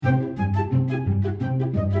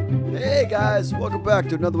guys, welcome back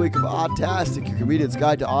to another week of Autastic, your comedian's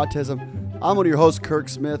guide to autism. I'm one of your hosts, Kirk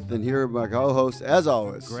Smith, and here are my co-hosts, as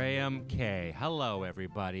always, Graham K. Hello,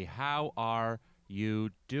 everybody. How are you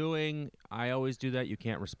doing? I always do that. You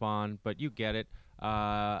can't respond, but you get it.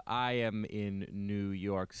 I am in New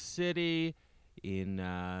York City, in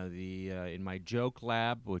my joke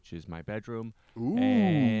lab, which is my bedroom. Ooh.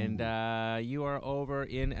 And you are over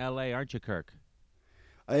in L.A., aren't you, Kirk?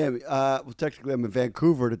 I am. Well, technically, I'm in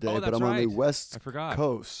Vancouver today, Oh, but that's I'm on the right. West I forgot.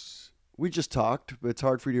 Coast. We just talked, but it's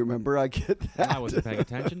hard for you to remember. I get that. I wasn't paying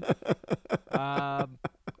attention. There's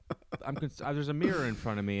a mirror in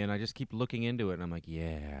front of me, and I just keep looking into it, and I'm like,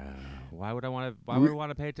 yeah. Why would I want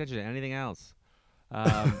to pay attention to anything else?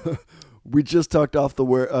 We just talked off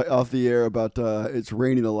the air about it's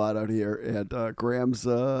raining a lot out here, and Graham's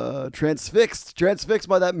transfixed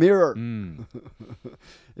by that mirror.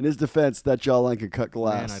 In his defense, that jawline could cut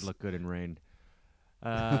glass. Man, I'd look good in rain.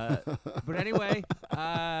 But anyway,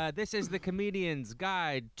 this is the Comedian's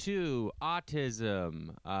Guide to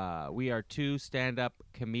Autism. We are two stand-up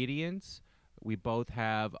comedians. We both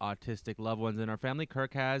have autistic loved ones in our family.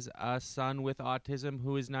 Kirk has a son with autism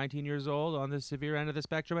who is 19 years old on the severe end of the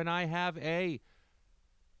spectrum, and I have a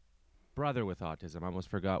brother with autism. I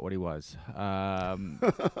almost forgot what he was.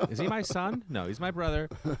 Is he my son? No, he's my brother.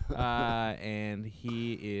 And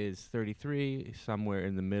he is 33, somewhere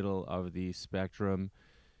in the middle of the spectrum.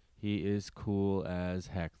 He is cool as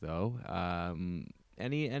heck, though.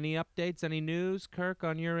 Any updates, any news, Kirk,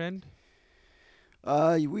 on your end?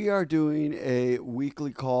 We are doing a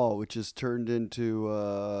weekly call, which has turned into,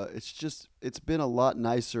 it's been a lot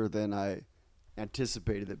nicer than I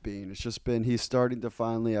anticipated it being. It's just been, he's starting to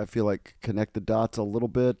finally, I feel like, connect the dots a little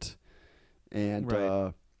bit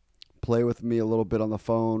and play with me a little bit on the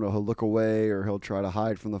phone, or he'll look away, or he'll try to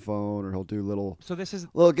hide from the phone, or he'll do little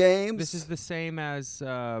games. This is the same as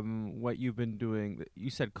what you've been doing.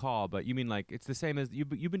 You said call, but you mean like it's the same as you've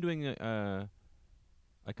been doing a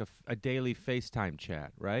daily FaceTime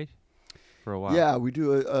chat, right? For a while. Yeah, we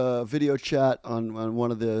do a video chat on one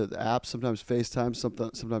of the apps, sometimes FaceTime,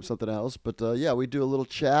 sometimes something else. But yeah, we do a little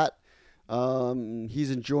chat. He's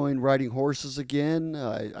enjoying riding horses again.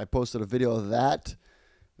 I posted a video of that.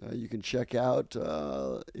 You can check out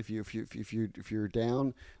if you're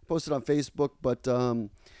down. I posted on Facebook, but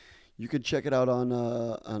you can check it out on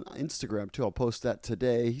Instagram too. I'll post that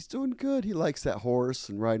today. He's doing good. He likes that horse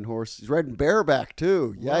and riding horse. He's riding bareback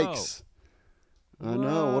too. Yikes. Whoa. I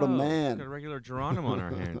know, what a man. Got a regular Geronimo on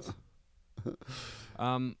our hands.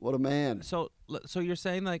 What a man. So you're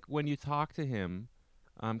saying, like, when you talk to him,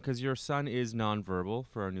 because your son is nonverbal,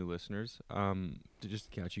 for our new listeners, to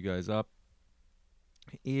just catch you guys up,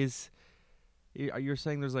 you're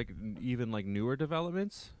saying there's like even like newer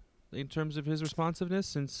developments in terms of his responsiveness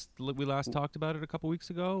since we last talked about it a couple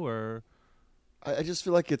weeks ago, or? I just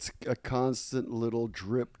feel like it's a constant little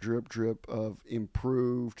drip of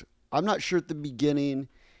improved. I'm not sure at the beginning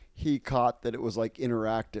he caught that it was like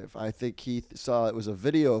interactive. I think he saw it was a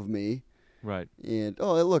video of me. Right. And,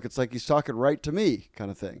 oh, look, it's like he's talking right to me kind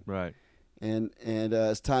of thing. Right. And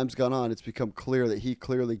as time's gone on, it's become clear that he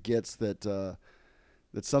clearly gets that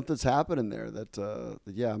that something's happening there, that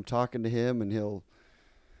yeah, I'm talking to him and he'll.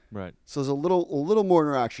 Right. So there's a little more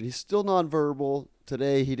interaction. He's still nonverbal.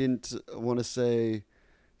 Today he didn't want to say,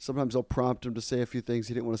 sometimes I'll prompt him to say a few things.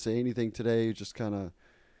 He didn't want to say anything today. He just kind of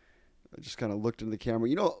looked into the camera.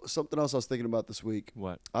 You know, something else I was thinking about this week.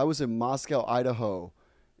 What? I was in Moscow, Idaho,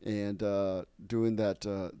 and doing that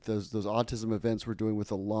those autism events we're doing with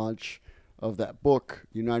the launch of that book,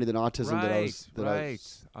 United in Autism,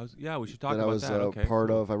 Yeah, we should talk about that. I was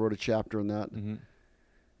part of. I wrote a chapter on that. Mm-hmm.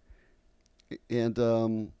 And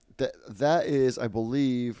that is, I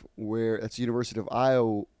believe, where it's the University of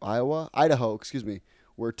Idaho,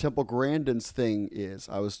 where Temple Grandin's thing is,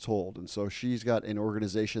 I was told. And so she's got an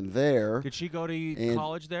organization there. Did she go to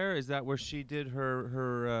college there? Is that where she did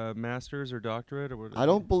her master's or doctorate? Or I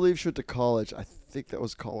don't believe she went to college. I think that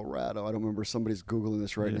was Colorado. I don't remember. Somebody's Googling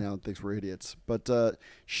this right now and thinks we're idiots. But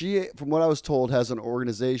she, from what I was told, has an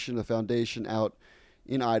organization, a foundation out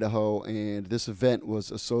in Idaho, and this event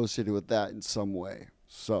was associated with that in some way.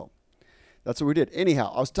 So that's what we did.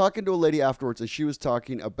 Anyhow, I was talking to a lady afterwards, and she was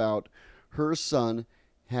talking about her son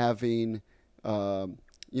having,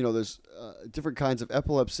 there's different kinds of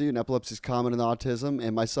epilepsy, and epilepsy is common in autism.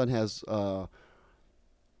 And my son has, I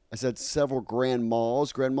said several grand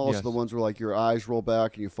mals. Grand mals are the ones where like your eyes roll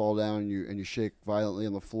back and you fall down and you shake violently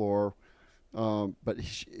on the floor. But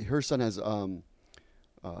her son has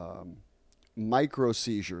micro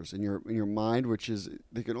seizures in your mind, which is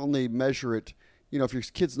they can only measure it. You know, if your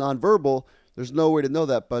kid's nonverbal, There's no way to know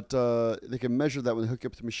that, but they can measure that when they hook you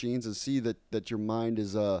up to machines and see that your mind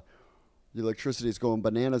is the electricity is going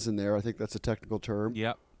bananas in there. I think that's a technical term.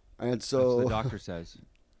 Yep. And That's so what the doctor says.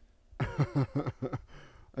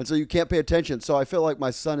 and so you can't pay attention. So I feel like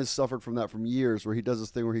my son has suffered from that from years, where he does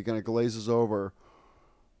this thing where he kind of glazes over,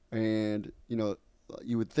 and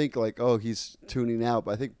you would think like, oh, he's tuning out,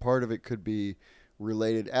 but I think part of it could be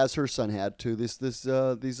related, as her son had, to these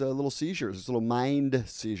little seizures, these little mind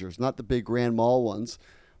seizures, not the big grand mal ones,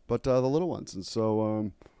 but the little ones. And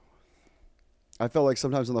so I felt like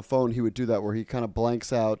sometimes on the phone he would do that, where he kind of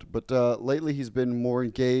blanks out. But lately he's been more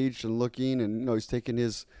engaged and looking, and he's taking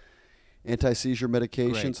his anti-seizure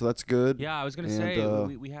medication, Great. so that's good. Yeah, I was going to And,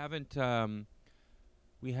 say we haven't.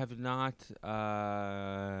 We have not.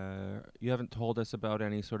 You haven't told us about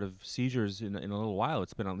any sort of seizures in a little while.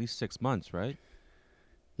 It's been at least 6 months, right?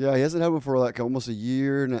 Yeah, he hasn't had one for like almost a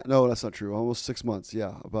year. No, that's not true. Almost 6 months.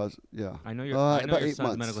 Yeah, yeah. I know your about 8 son's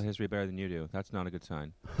months. medical history better than you do. That's not a good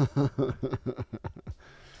sign.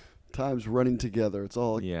 Time's running together. It's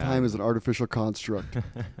all Yeah. time is an artificial construct.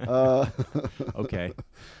 Okay.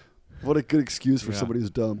 What a good excuse for Yeah. somebody who's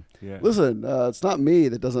dumb. Yeah. Listen, it's not me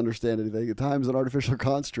that doesn't understand anything. Time's an artificial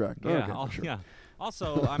construct. Yeah. Okay, for sure. Yeah.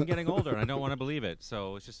 Also, I'm getting older, and I don't want to believe it.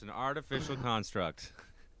 So it's just an artificial construct.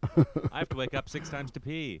 I have to wake up 6 times to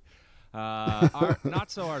pee. Not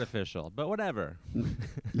so artificial, but whatever.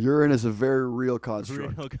 Urine is a very real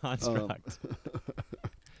construct. Real construct.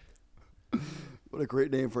 What a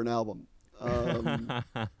great name for an album.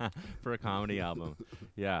 For a comedy album.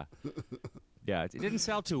 Yeah. Yeah, it didn't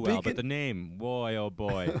sell too well, but the name, boy, oh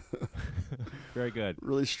boy. Very good.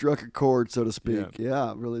 Really struck a chord, so to speak.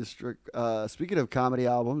 Yeah, really struck. Speaking of comedy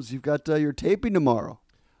albums, you've got your taping tomorrow.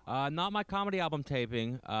 Not my comedy album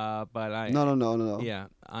taping, but I. No. Yeah,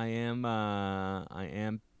 I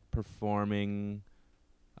am performing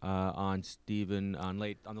on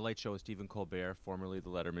the Late Show with Stephen Colbert, formerly the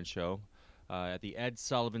Letterman Show, at the Ed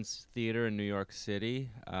Sullivan's Theater in New York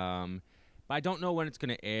City. But I don't know when it's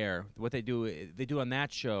going to air. What they do on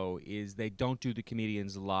that show is they don't do the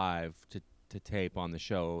comedians live to tape on the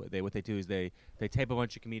show. What they do is they tape a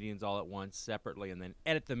bunch of comedians all at once separately and then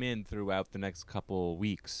edit them in throughout the next couple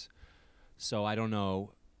weeks. So I don't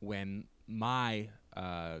know when my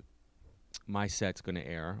set's going to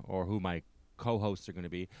air or who my co-hosts are going to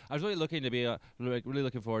be. I was really really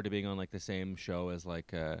looking forward to being on like the same show as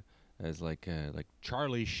like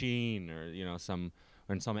Charlie Sheen or some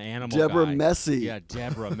animal Deborah guy. Messy. Yeah,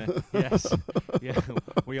 Deborah. Yes. Yeah.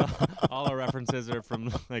 We all our references are from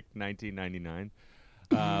like 1999.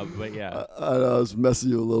 But yeah. I know I was messing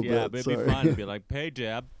you a little bit. Yeah, but it'd Sorry. be fun to be like, "Hey,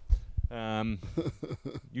 Deb,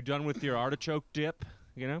 you done with your artichoke dip?"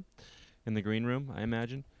 In the green room, I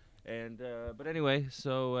imagine. And but anyway,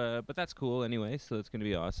 so but that's cool anyway. So it's gonna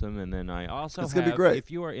be awesome. And then I also It's gonna be great.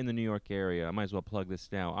 If you are in the New York area, I might as well plug this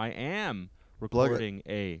now. I am recording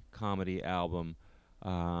a comedy album.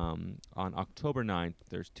 On October 9th,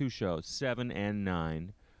 there's 2 shows, 7 and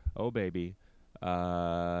 9. Oh, baby.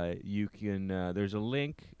 You can, there's a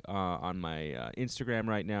link on my Instagram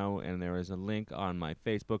right now, and there is a link on my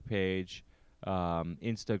Facebook page,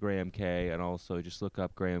 Instagram K, and also just look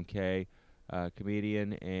up Graham K,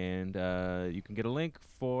 comedian, and you can get a link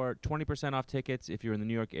for 20% off tickets if you're in the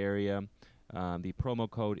New York area. The promo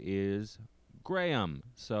code is Graham.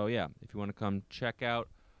 So, yeah, if you want to come check out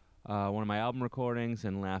one of my album recordings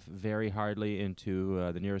and laugh very hardly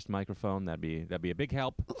into the nearest microphone, that'd be a big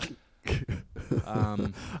help.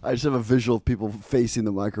 I just have a visual of people facing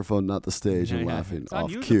the microphone, not the stage, and laughing it's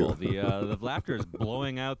off unusable. cue. The laughter is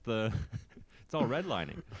blowing out the. It's all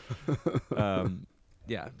redlining.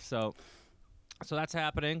 Yeah, so that's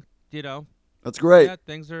happening. That's great. Yeah,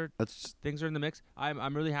 things are in the mix.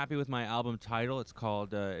 I'm really happy with my album title. It's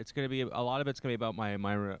called. It's gonna be a lot of it's gonna be about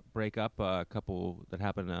my breakup. A couple that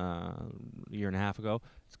happened a year and a half ago.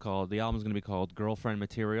 The album's gonna be called Girlfriend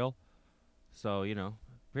Material. So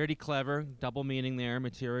very clever, double meaning there.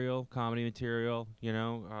 Material, comedy material.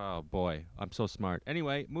 Oh boy, I'm so smart.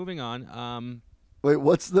 Anyway, moving on. Wait,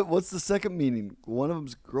 what's the second meaning? One of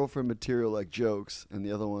them's girlfriend material, like jokes, and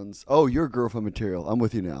the other one's your girlfriend material. I'm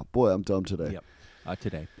with you now. Boy, I'm dumb today. Yep.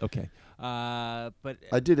 Today. Okay. But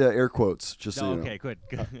I did air quotes just so you know. Okay, good.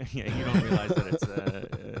 Yeah, you don't realize that it's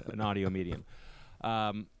an audio medium.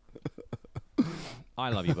 I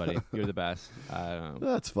love you, buddy. You're the best.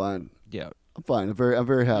 That's fine. Yeah. I'm fine. I'm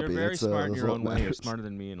very happy. You're very smart in that's your what own way. You're matters. smarter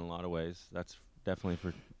than me in a lot of ways. That's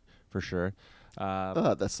definitely for sure.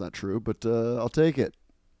 That's not true, but I'll take it.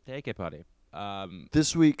 Take it, buddy.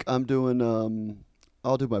 This week I'm doing.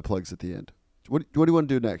 I'll do my plugs at the end. What do you want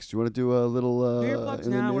to do next? Do you want to do a little? Do your plugs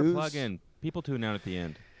in the now. We're news? plugging. People tune out at the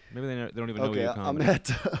end. Maybe they don't even know Okay, your I'm comedy.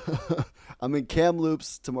 at I'm in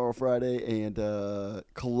Kamloops tomorrow, Friday, and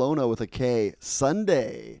Kelowna with a K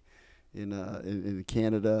Sunday in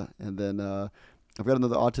Canada, and then I've got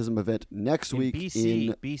another autism event next In week BC,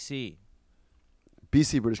 in BC.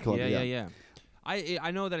 BC, British Columbia. Yeah.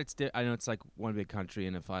 I know that I know it's like one big country,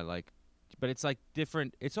 and if I like, but it's like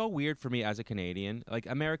different. It's all weird for me as a Canadian. Like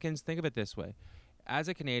Americans, think of it this way: as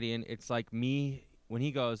a Canadian, it's like me when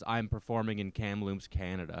he goes, "I'm performing in Kamloops,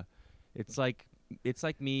 Canada." It's like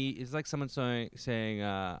me. It's like someone saying,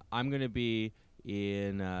 "I'm going to be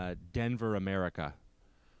in Denver, America."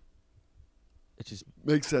 It just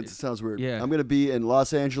Makes sense. It sounds weird. yeah. I'm going to be in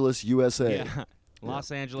Los Angeles, USA. Yeah, Los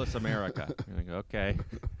Angeles, America. You're like, okay.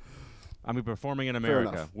 I'm performing in Fair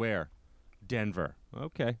America. enough. Where? Denver.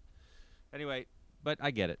 Okay. Anyway, but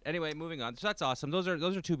I get it. Anyway, moving on. So that's awesome. Those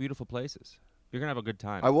are two beautiful places. You're gonna have a good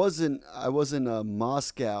time. I was in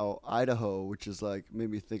Moscow, Idaho, which is like made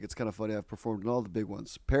me think it's kind of funny. I've performed in all the big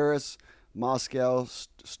ones: Paris, Moscow,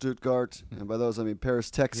 Stuttgart, and by those I mean Paris,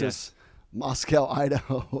 Texas, Moscow,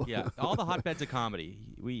 Idaho, Yeah, all the hotbeds of comedy.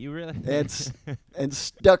 You really and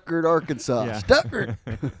Stuttgart, Arkansas. Yeah. Stuttgart.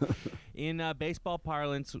 In baseball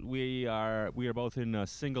parlance, we are both in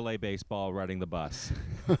single A baseball, riding the bus,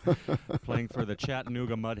 playing for the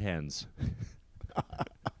Chattanooga Mud Hens.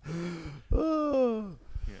 Oh.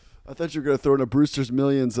 Yeah. I thought you were going to throw in a Brewster's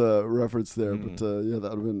Millions reference there, but yeah,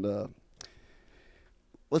 that would have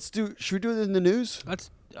been. Should we do it in the news?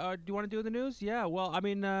 Let's. Do you want to do the news? Yeah. Well, I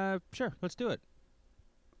mean, sure. Let's do it.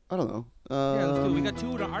 I don't know. Yeah, let's do it. We got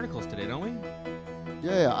two articles today, don't we?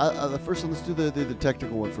 Yeah. The first one, let's do the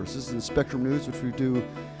technical one first. This is in Spectrum News, which we do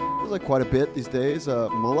like quite a bit these days.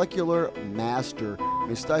 Molecular master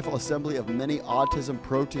may stifle assembly of many autism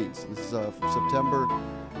proteins. This is from September.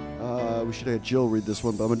 We should have Jill read this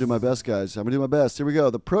one, but I'm going to do my best, guys. I'm going to do my best. Here we go.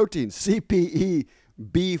 The protein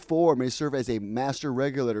CPEB4 may serve as a master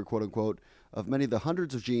regulator, quote unquote, of many of the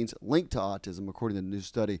hundreds of genes linked to autism, according to the new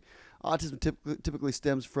study. Autism typically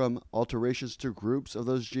stems from alterations to groups of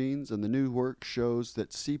those genes, and the new work shows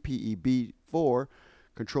that CPEB4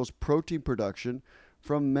 controls protein production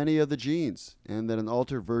from many of the genes, and that an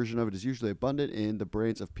altered version of it is usually abundant in the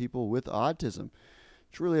brains of people with autism.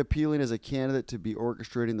 It's really appealing as a candidate to be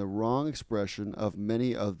orchestrating the wrong expression of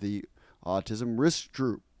many of the autism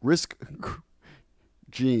risk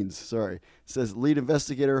genes. Sorry, says lead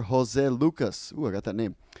investigator Jose Lucas. Ooh, I got that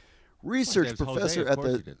name. Research professor at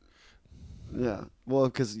the. Yeah, well,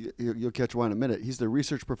 because you'll catch why in a minute. He's the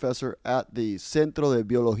research professor at the Centro de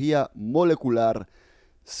Biología Molecular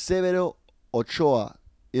Severo Ochoa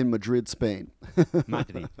in Madrid, Spain.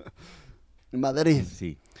 Madrid. Madrid.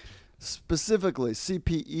 Sí. Specifically,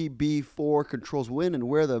 CPEB4 controls when and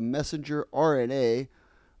where the messenger RNA,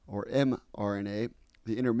 or mRNA,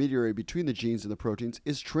 the intermediary between the genes and the proteins,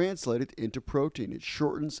 is translated into protein. It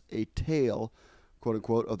shortens a tail, quote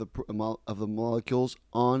unquote, of the molecules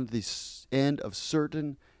on the end of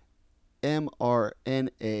certain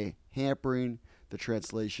mRNA, hampering the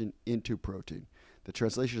translation into protein. The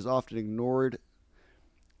translation is often ignored.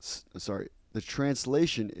 The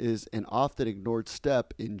translation is an often ignored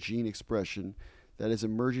step in gene expression that is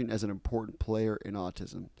emerging as an important player in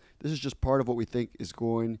autism. This is just part of what we think is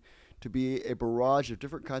going to be a barrage of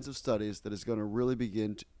different kinds of studies that is going to really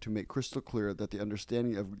begin to make crystal clear that the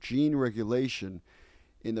understanding of gene regulation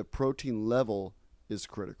in the protein level is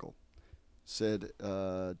critical, said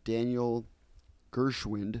Daniel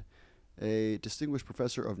Gershwind, a distinguished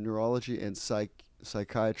professor of neurology and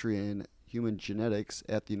psychiatry and human genetics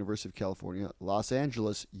at the University of California, Los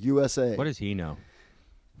Angeles, USA. What does he know?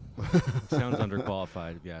 Sounds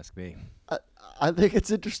underqualified, if you ask me. I think it's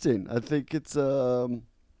interesting. I think it's.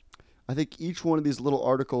 I think each one of these little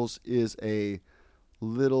articles is a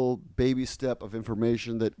little baby step of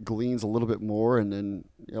information that gleans a little bit more, and then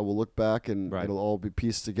we'll look back and it'll all be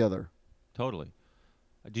pieced together. Totally.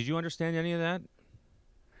 Did you understand any of that?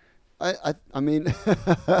 I mean,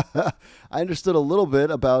 I understood a little bit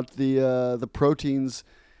about the proteins.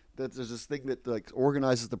 That there's this thing that like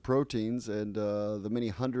organizes the proteins and the many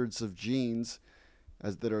hundreds of genes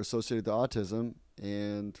that are associated with autism,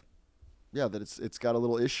 and that it's got a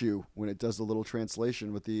little issue when it does the little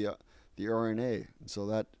translation with the RNA. And so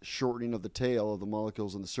that shortening of the tail of the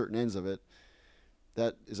molecules on the certain ends of it,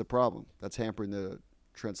 that is a problem. That's hampering the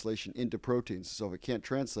translation into proteins. So if it can't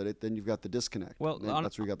translate it, then you've got the disconnect. Well,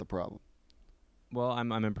 that's where you got the problem. Well,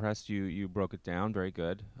 I'm impressed you broke it down. Very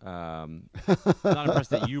good. Not impressed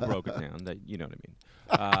that you broke it down. That you know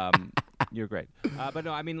what I mean. You're great. But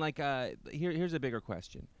no, I mean here's a bigger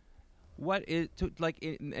question. What is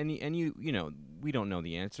and you know we don't know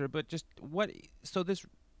the answer, but just what? So this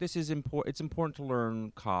this is important. It's important to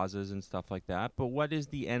learn causes and stuff like that. But what is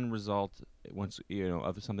the end result once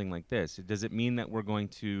of something like this? Does it mean that we're going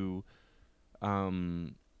to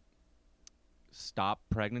stop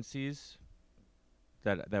pregnancies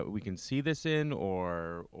that we can see this in,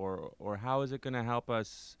 or how is it going to help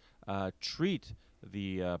us treat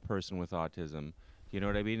the person with autism? You know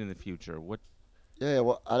what I mean? In the future, what? Yeah,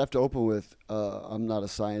 well, I'd have to open with, I'm not a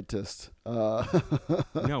scientist. No,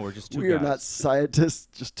 we're just two we guys. are not scientists,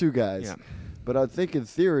 just two guys. Yeah. But I think in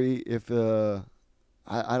theory, if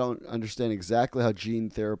I don't understand exactly how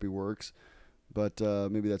gene therapy works, but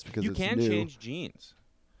maybe that's because You it's can new. change genes.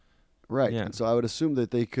 Right. Yeah. And so I would assume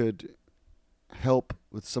that they could help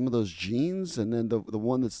with some of those genes, and then the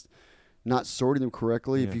one that's not sorting them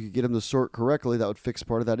correctly, if you could get them to sort correctly, that would fix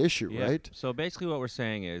part of that issue, right? So basically what we're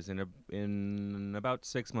saying is in about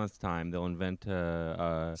 6 months' time, they'll invent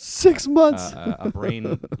 6 months? a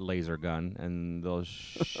brain laser gun, and they'll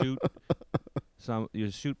shoot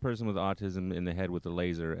shoot person with autism in the head with the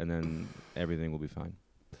laser, and then everything will be fine.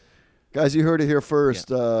 Guys, you heard it here first.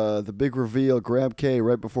 The big reveal, Graham K.,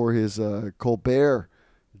 right before his Colbert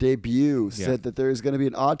debut, said that there is going to be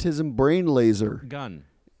an autism brain laser. Gun.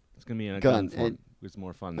 It's going to be in a gun form. It's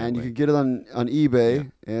more fun that and way. You can get it on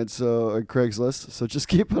eBay and so Craigslist. So just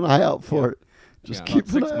keep an eye out for it. Just keep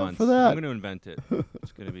an eye out for that. I'm going to invent it.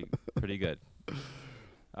 It's going to be pretty good.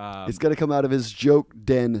 It's going to come out of his joke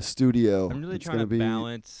den studio. I'm really trying to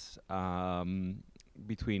balance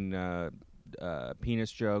between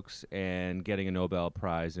penis jokes and getting a Nobel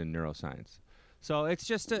Prize in neuroscience. So it's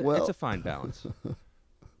just it's a fine balance.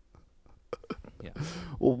 Yeah.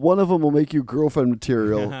 Well, one of them will make you girlfriend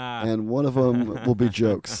material, and one of them will be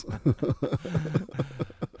jokes.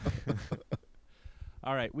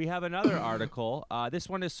 All right, we have another article. This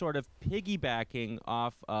one is sort of piggybacking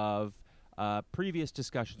off of previous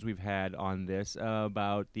discussions we've had on this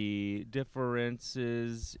about the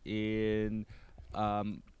differences in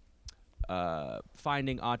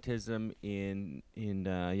finding autism in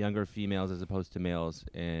younger females as opposed to males,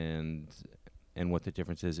 and what the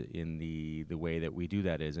difference is in the way that we do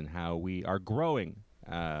that is, and how we are growing,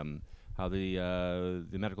 how the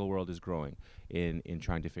medical world is growing in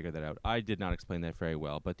trying to figure that out. I did not explain that very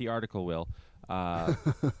well, but the article will.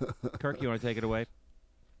 Kirk, you want to take it away?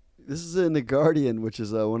 This is in The Guardian, which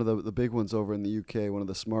is one of the big ones over in the UK, one of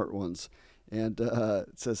the smart ones. And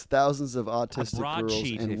it says thousands of autistic girls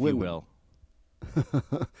and women. You will.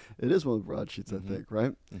 It is one of the broadsheets, I think,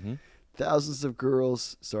 right? Mm-hmm. Thousands of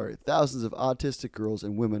autistic girls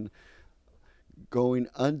and women going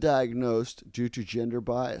undiagnosed due to gender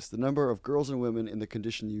bias. The number of girls and women in the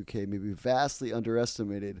condition in the UK may be vastly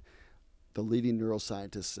underestimated, the leading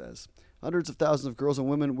neuroscientist says. Hundreds of thousands of girls and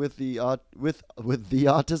women with autism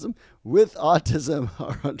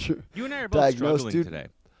are under. You and I are both struggling today.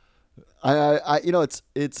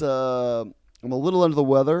 It's I'm a little under the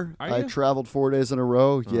weather. Are you? I traveled 4 days in a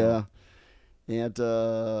row. Oh. Yeah. And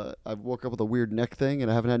I woke up with a weird neck thing,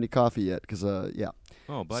 and I haven't had any coffee yet because, yeah.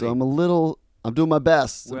 Oh, buddy. So I'm doing my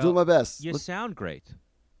best. Well, I'm doing my best. You sound great.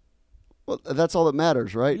 Well, that's all that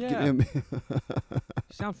matters, right? Yeah. You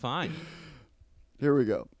sound fine. Here we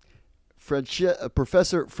go.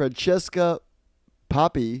 Professor Francesca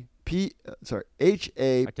Papi,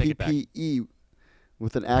 Happe,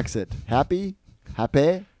 with an accent. Happy? I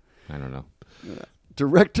don't know.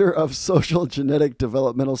 Director of Social Genetic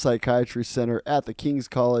Developmental Psychiatry Center at the King's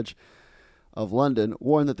College of London,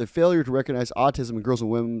 warned that the failure to recognize autism in girls and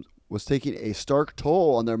women was taking a stark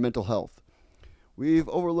toll on their mental health. We've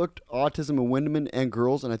overlooked autism in women and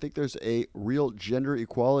girls, and I think there's a real gender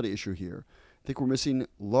equality issue here. I think we're missing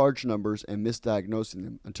large numbers and misdiagnosing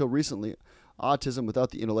them. Until recently, autism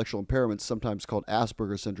without the intellectual impairments, sometimes called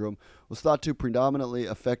Asperger's syndrome, was thought to predominantly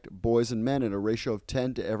affect boys and men in a ratio of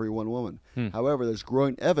 10 to every one woman. However, there's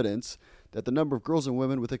growing evidence that the number of girls and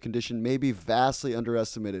women with the condition may be vastly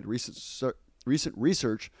underestimated. Recent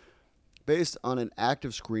research, based on an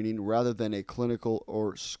active screening rather than a clinical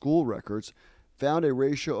or school records, found a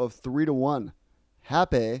ratio of 3 to 1.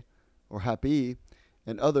 Happe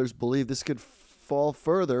and others believe this could fall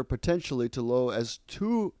further, potentially to low as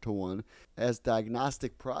 2 to 1, as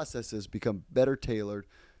diagnostic processes become better tailored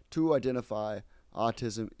to identify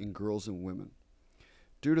autism in girls and women.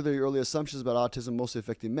 Due to the early assumptions about autism mostly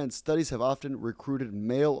affecting men, studies have often recruited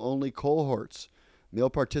male-only cohorts. Male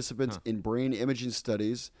participants in brain imaging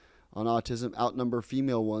studies on autism outnumber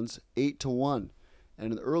female ones 8 to 1.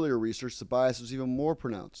 And in the earlier research, the bias was even more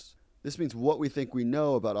pronounced. This means what we think we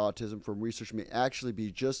know about autism from research may actually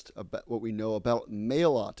be just about what we know about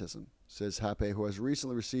male autism, says Happe, who has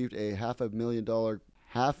recently received a $500,000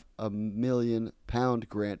 £500,000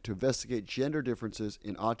 grant to investigate gender differences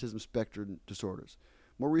in autism spectrum disorders.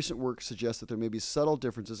 More recent work suggests that there may be subtle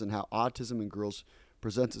differences in how autism in girls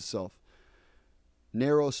presents itself.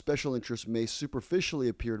 Narrow special interests may superficially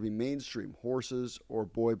appear to be mainstream, horses or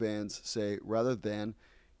boy bands, say, rather than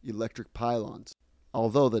electric pylons,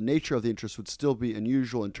 although the nature of the interest would still be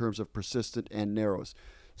unusual in terms of persistent and narrows.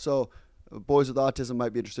 So, boys with autism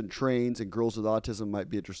might be interested in trains, and girls with autism might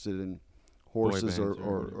be interested in horses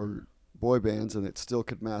or boy bands, and it still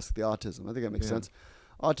could mask the autism. I think that makes sense.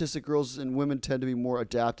 Autistic girls and women tend to be more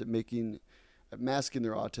adept at masking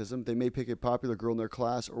their autism. They may pick a popular girl in their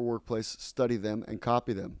class or workplace, study them, and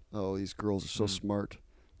copy them. Oh, these girls are so smart.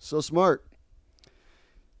 So smart.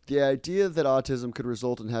 The idea that autism could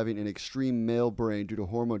result in having an extreme male brain due to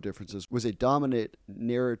hormone differences was a dominant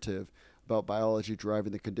narrative about biology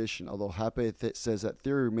driving the condition, although Hape says that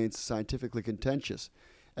theory remains scientifically contentious,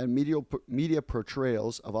 and media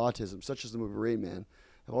portrayals of autism, such as the movie Rain Man,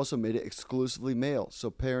 have also made it exclusively male, so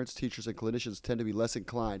parents, teachers, and clinicians tend to be less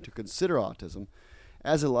inclined to consider autism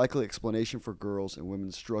as a likely explanation for girls and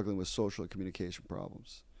women struggling with social and communication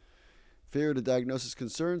problems. Failure to diagnose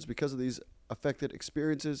concerns because of these affected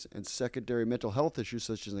experiences and secondary mental health issues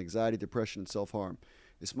such as anxiety, depression, and self-harm.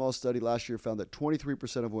 A small study last year found that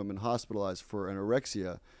 23% of women hospitalized for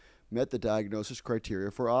anorexia met the diagnosis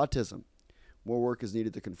criteria for autism. More work is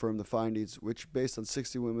needed to confirm the findings, which, based on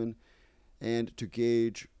 60 women, and to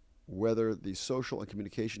gauge whether the social and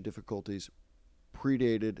communication difficulties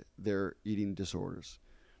predated their eating disorders.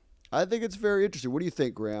 I think it's very interesting. What do you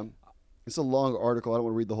think, Graham? It's a long article. I don't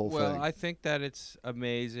want to read the whole thing. Well, I think that it's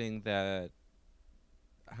amazing that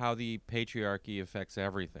how the patriarchy affects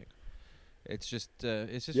everything. It's just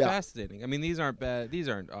fascinating. I mean, these aren't bad. These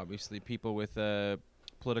aren't obviously people with a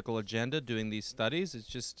political agenda doing these studies. It's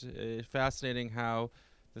just fascinating how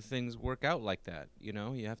the things work out like that. You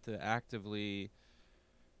know, you have to actively,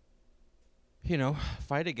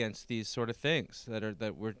 fight against these sort of things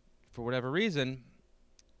that we're, for whatever reason,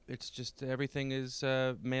 it's just everything is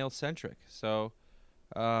male centric. So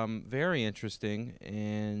very interesting,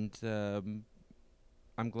 and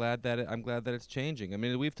I'm glad that it's changing. I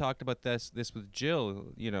mean, we've talked about this with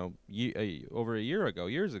Jill, over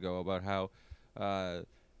years ago, about how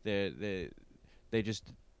they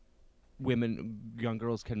just young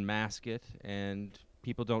girls can mask it, and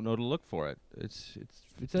people don't know to look for it.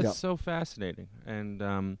 That's so fascinating, and I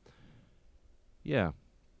don't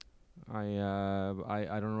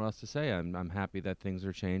know what else to say. I'm happy that things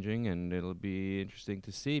are changing, and it'll be interesting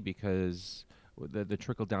to see because the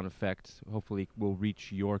trickle down effect hopefully will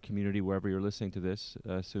reach your community wherever you're listening to this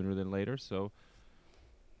sooner than later. So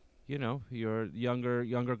your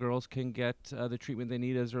younger girls can get the treatment they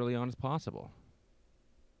need as early on as possible.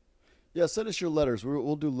 Yeah, send us your letters.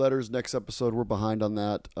 We'll do letters next episode. We're behind on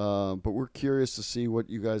that, but we're curious to see what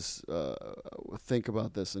you guys think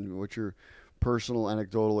about this and what your personal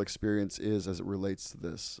anecdotal experience is as it relates to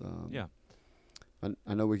this.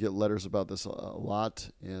 I know we get letters about this a lot,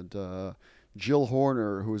 and Jill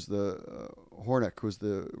Horner, who's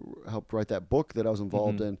helped write that book that I was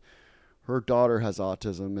involved in. Her daughter has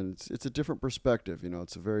autism, and it's a different perspective.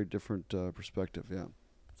 It's a very different perspective. Yeah.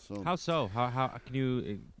 So how so? How can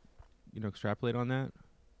you extrapolate on that?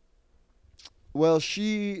 Well,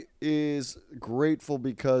 she is grateful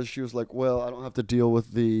because she was like, well, I don't have to deal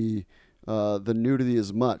with the nudity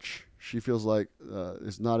as much. She feels like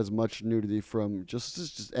there's not as much nudity from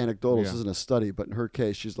just anecdotal. This isn't a study, but in her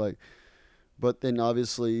case, she's like, but then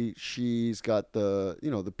obviously she's got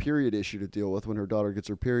the period issue to deal with when her daughter gets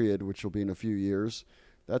her period, which will be in a few years.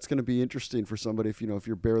 That's going to be interesting for somebody if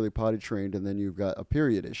you're barely potty trained and then you've got a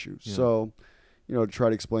period issue. Yeah. So, to try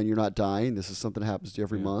to explain you're not dying. This is something that happens to you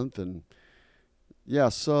every month, and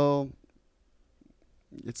so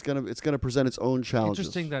it's gonna present its own challenges.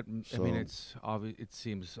 Interesting that it's obvious. It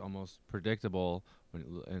seems almost predictable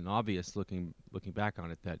and obvious looking back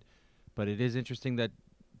on it but it is interesting that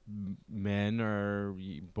men or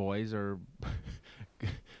boys are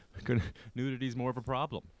nudity is more of a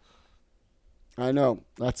problem. I know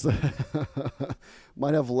that's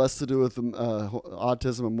might have less to do with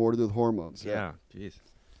autism and more to do with hormones. Yeah, jeez.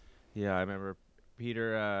 Yeah, I remember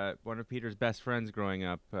Peter. One of Peter's best friends growing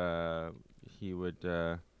up. He would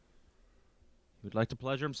like to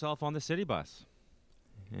pleasure himself on the city bus,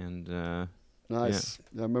 and nice.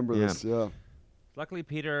 Yeah, I remember this. Yeah. Luckily,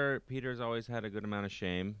 Peter's always had a good amount of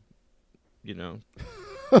shame, which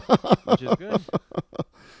is good.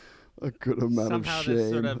 A good amount Somehow of shame. This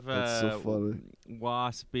sort of that's so funny.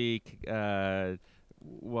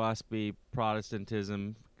 waspy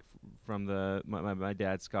Protestantism from my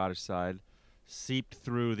dad's Scottish side seeped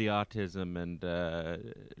through the autism and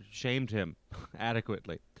shamed him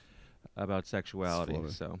adequately about sexuality.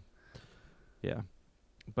 So, yeah.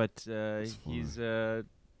 But he's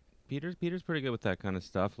Peter's pretty good with that kind of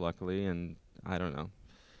stuff, luckily, and I don't know.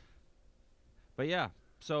 But yeah,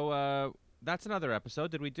 so that's another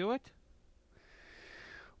episode. Did we do it?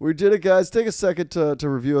 We did it, guys. Take a second to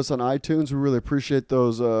review us on iTunes. We really appreciate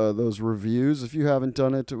those reviews. If you haven't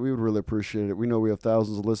done it, we would really appreciate it. We know we have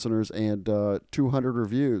thousands of listeners and 200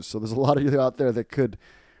 reviews, so there's a lot of you out there that could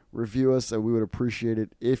review us, and we would appreciate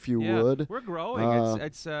it if you would. We're growing.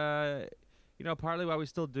 It's partly why we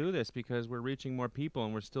still do this, because we're reaching more people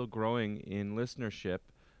and we're still growing in listenership.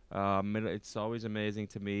 It's always amazing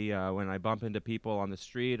to me when I bump into people on the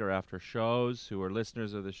street or after shows who are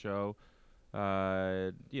listeners of the show.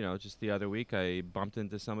 Just the other week I bumped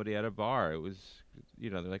into somebody at a bar. It was,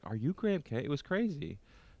 they're like, "Are you Graham K?" It was crazy.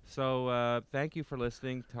 So thank you for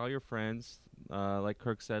listening. Tell your friends. Like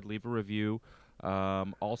Kirk said, leave a review.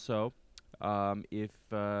 Also, if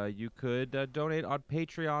you could donate on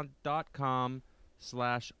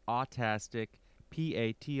patreon.com/autastic,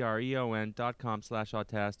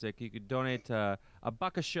 patreon.com/autastic. You could donate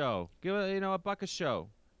 $1 a show. Give it, $1 a show.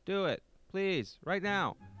 Do it, please, right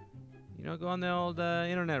now. Go on the old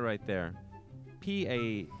internet right there.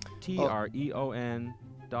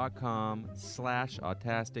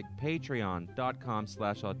 patreon.com/autastic.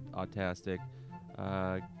 Patreon.com/autastic.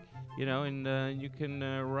 And you can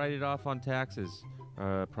write it off on taxes.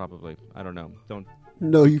 Probably. I don't know.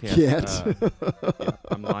 No, you can't. Yeah,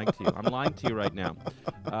 I'm lying to you. I'm lying to you right now.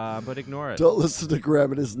 But ignore it. Don't listen to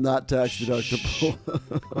Graham. It is not tax deductible.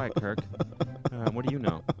 Quiet, Kirk. What do you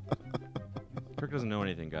know? Kirk doesn't know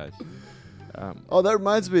anything, guys. That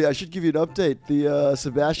reminds me. I should give you an update. The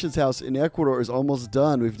Sebastian's house in Ecuador is almost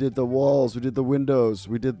done. We did the walls. We did the windows.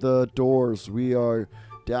 We did the doors. We are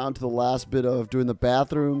down to the last bit of doing the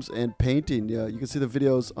bathrooms and painting. Yeah, you can see the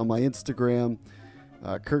videos on my Instagram,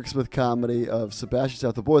 Kirk Smith Comedy, of Sebastian's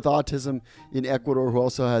house, the boy with autism in Ecuador who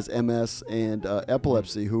also has MS and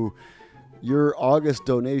epilepsy, who your August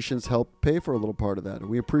donations helped pay for a little part of that. And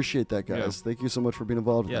we appreciate that, guys. Yeah. Thank you so much for being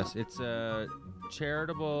involved with that. Yes, it's a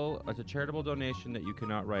charitable donation that you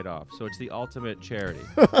cannot write off. So it's the ultimate charity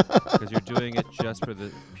because you're doing it just for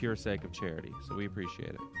the pure sake of charity. So we appreciate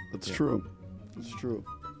it. That's true. That's true.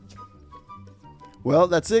 Well,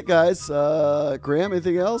 that's it, guys. Graham,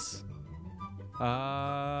 anything else?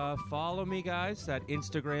 Follow me, guys, at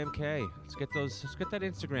Instagram K. Let's get that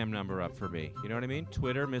Instagram number up for me. You know what I mean?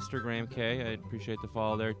 Twitter, Mr. Graham K. I appreciate the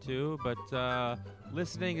follow there too. But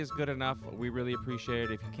listening is good enough. We really appreciate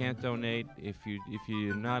it. If you can't donate, if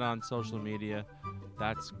you're not on social media,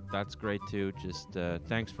 that's great too. Just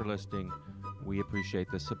thanks for listening. We appreciate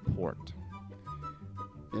the support.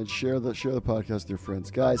 And share the podcast with your friends.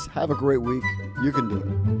 Guys, have a great week. You can do it.